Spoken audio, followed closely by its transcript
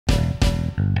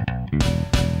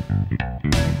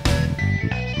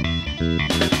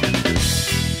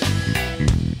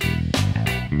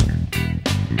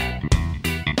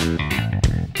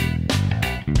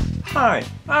Hi,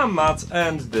 I'm Matt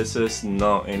and this is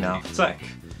NotEnoughTECH.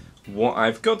 What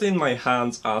I've got in my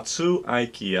hands are two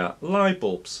IKEA light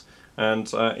bulbs, and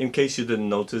in case you didn't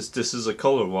notice, this is a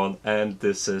color one and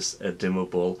this is a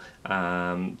dimmable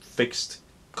fixed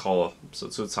color, so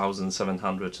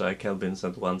 2700 kelvins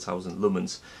and 1000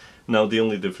 lumens. Now the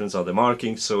only difference are the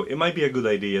markings, so it might be a good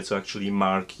idea to actually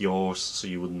mark yours so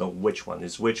you would know which one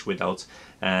is which without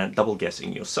double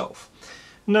guessing yourself.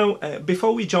 Now,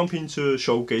 before we jump into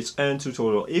showcase and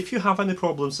tutorial, if you have any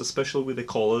problems, especially with the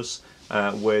colors,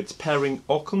 with pairing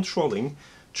or controlling,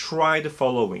 try the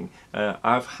following.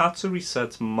 I've had to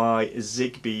reset my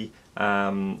Zigbee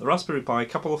Raspberry Pi a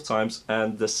couple of times,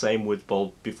 and the same with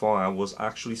bulb before I was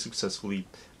actually successfully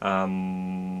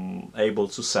able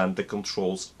to send the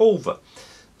controls over.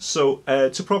 So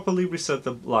to properly reset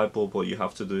the light bulb, what you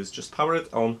have to do is just power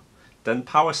it on, then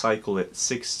power cycle it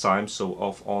 6 times, so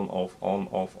off,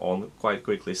 on, quite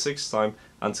quickly 6 times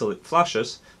until it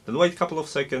flashes, then wait a couple of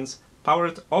seconds, power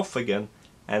it off again,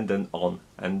 and then on,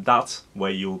 and that's where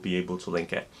you'll be able to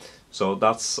link it. So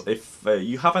that's, if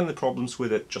you have any problems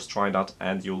with it, just try that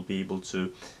and you'll be able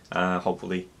to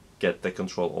hopefully get the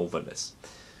control over this.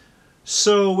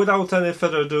 So without any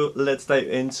further ado, let's dive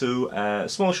into a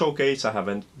small showcase. I have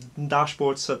a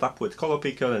dashboard set up with color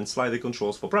picker and slider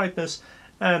controls for brightness,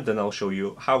 and then I'll show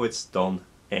you how it's done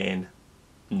in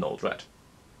NodeRED.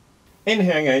 In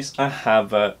here, guys, I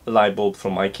have a light bulb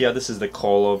from IKEA. This is the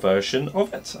color version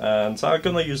of it, and I'm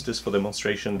gonna use this for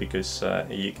demonstration because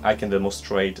I can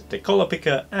demonstrate the color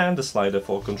picker and the slider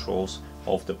for controls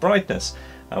of the brightness,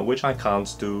 which I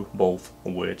can't do both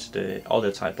with the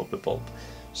other type of the bulb.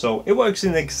 So it works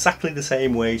in exactly the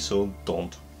same way, so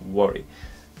don't worry.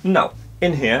 Now,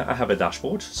 in here I have a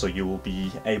dashboard, so you will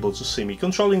be able to see me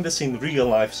controlling this in real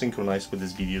life, synchronized with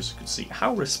this video, so you can see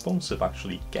how responsive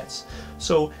actually it gets.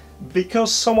 So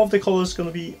because some of the colors going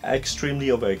to be extremely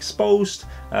overexposed,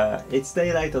 it's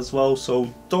daylight as well,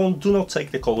 so do not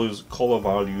take the color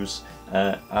values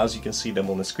as you can see them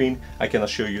on the screen. I can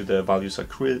assure you the values are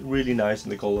really nice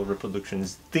and the color reproduction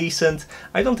is decent.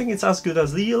 I don't think it's as good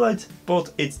as the light,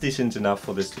 but it's decent enough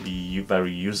for this to be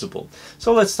very usable.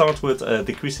 So let's start with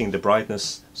decreasing the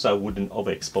brightness so I wouldn't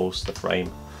overexpose the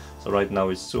frame. So right now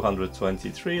it's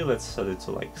 223, let's set it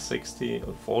to like 60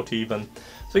 or 40 even.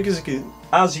 So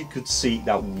as you could see,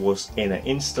 that was in an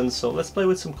instant. So let's play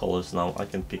with some colors now. I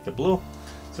can pick a blue.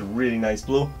 It's a really nice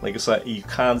blue. Like I said, you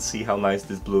can't see how nice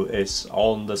this blue is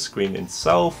on the screen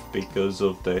itself because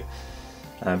of the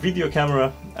video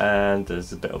camera. And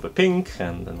there's a bit of a pink,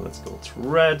 and then let's go to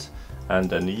red, and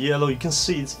then yellow. You can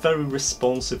see it's very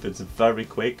responsive, it's very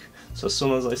quick. So as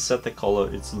soon as I set the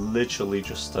color, it's literally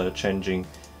just changing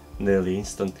nearly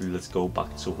instantly. Let's go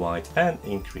back to white and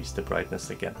increase the brightness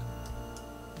again.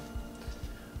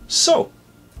 So,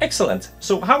 excellent.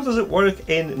 So how does it work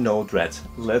in NodeRED?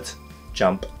 Let's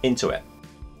jump into it.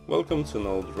 Welcome to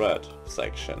NodeRED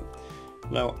section.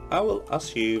 Now, I will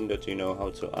assume that you know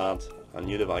how to add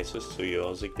new devices to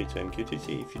your Zigbee to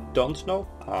MQTT. If you don't know,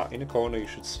 in the corner you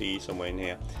should see somewhere in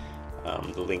here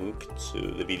the link to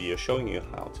the video showing you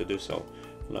how to do so.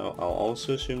 Now, I'll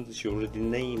also assume that you already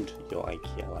named your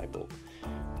IKEA light bulb.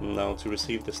 Now, to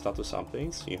receive the status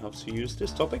updates, you have to use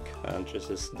this topic, and just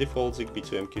as default Zigbee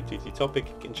to MQTT topic.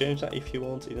 You can change that if you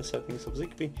want in the settings of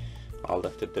Zigbee. I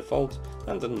left it default,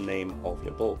 and the name of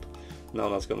your bulb. Now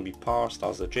that's going to be parsed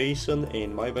as a JSON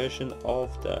in my version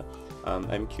of the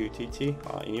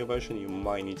MQTT. In your version, you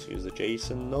might need to use the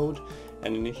JSON node,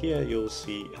 and in here you'll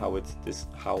see how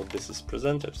this is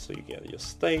presented. So you get your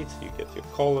state, you get your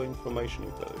color information,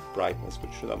 you get the brightness,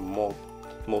 which are the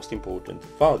most important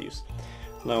values.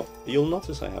 Now you'll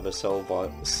notice I have a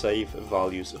save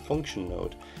values function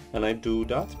node, and I do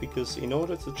that because in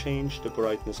order to change the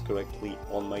brightness correctly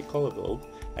on my color bulb,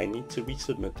 I need to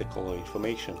resubmit the color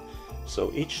information.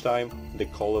 So each time the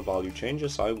color value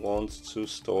changes, I want to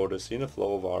store this in a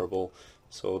flow variable.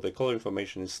 So the color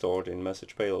information is stored in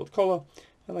message payload color,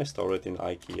 and I store it in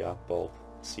IKEA bulb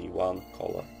C1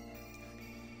 color.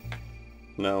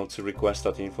 Now, to request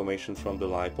that information from the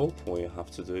light bulb, what you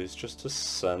have to do is just to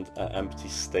send an empty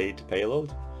state payload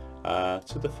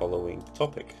to the following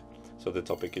topic. So the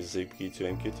topic is Zigbee to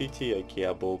MQTT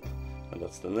IKEA bulb, and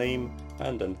that's the name,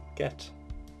 and then get.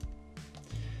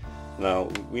 Now,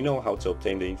 we know how to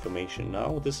obtain the information.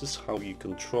 Now, this is how you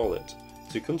control it.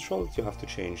 To control it, you have to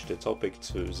change the topic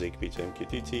to Zigbee to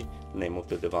MQTT, name of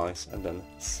the device, and then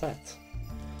set.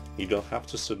 You don't have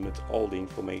to submit all the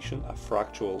information, a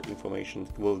fractional information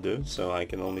will do, so I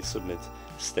can only submit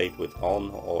state with on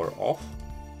or off.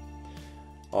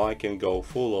 or I can go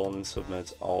full on and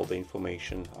submit all the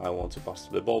information I want to pass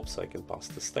to the bulbs. I can pass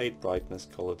the state, brightness,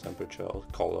 color, temperature, or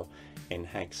color in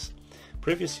hex.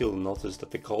 Previously you'll notice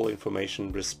that the color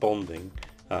information responding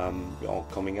or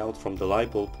coming out from the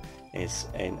light bulb is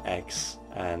in X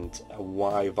and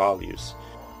Y values.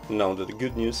 Now the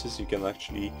good news is you can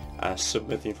actually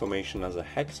submit information as a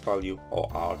hex value or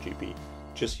RGB.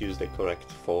 Just use the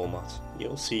correct format.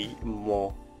 You'll see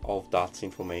more of that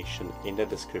information in the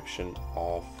description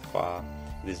of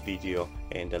this video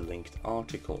in the linked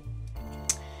article.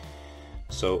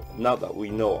 So now that we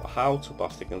know how to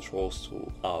pass the controls to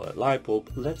our light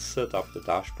bulb, let's set up the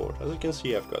dashboard. As you can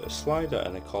see, I've got a slider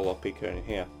and a color picker in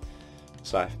here.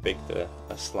 So I've picked a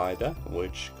slider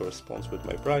which corresponds with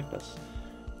my brightness.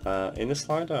 In the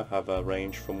slider I have a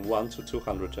range from 1 to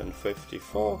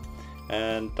 254,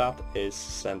 and that is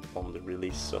sent on the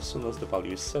release. So as soon as the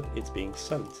value is set, it's being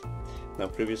sent. Now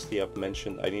previously I've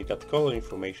mentioned I need that color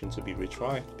information to be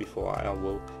retrieved before I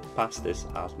will pass this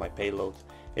as my payload.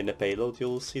 In the payload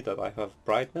you'll see that I have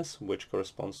brightness, which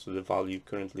corresponds to the value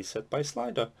currently set by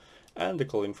slider, and the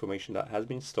color information that has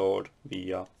been stored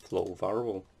via flow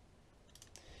variable.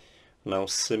 Now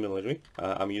similarly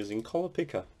I'm using color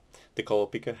picker. The color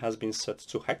picker has been set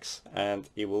to hex and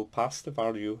it will pass the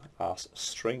value as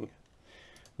string.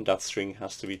 That string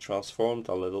has to be transformed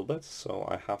a little bit, so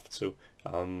I have to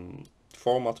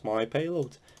format my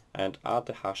payload and add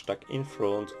the hashtag in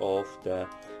front of the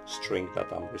string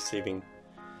that I'm receiving.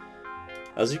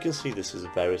 As you can see, this is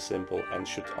very simple and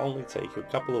should only take a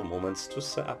couple of moments to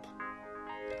set up.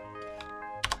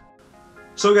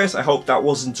 So guys, I hope that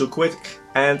wasn't too quick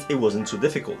and it wasn't too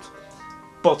difficult.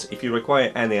 But if you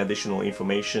require any additional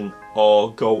information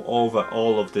or go over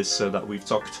all of this that we've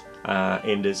talked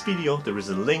in this video, there is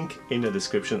a link in the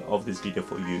description of this video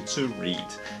for you to read.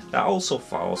 There are also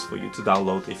files for you to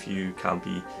download if you can't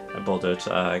be bothered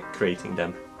creating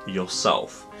them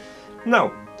yourself.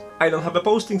 Now, I don't have a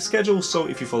posting schedule, so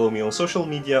if you follow me on social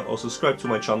media or subscribe to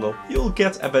my channel, you'll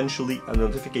get eventually a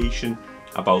notification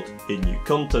about the new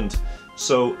content.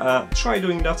 So try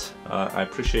doing that, I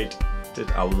appreciate it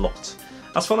a lot.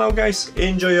 As for now guys,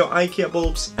 enjoy your IKEA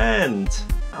bulbs and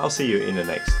I'll see you in the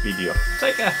next video.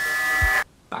 Take care,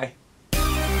 bye.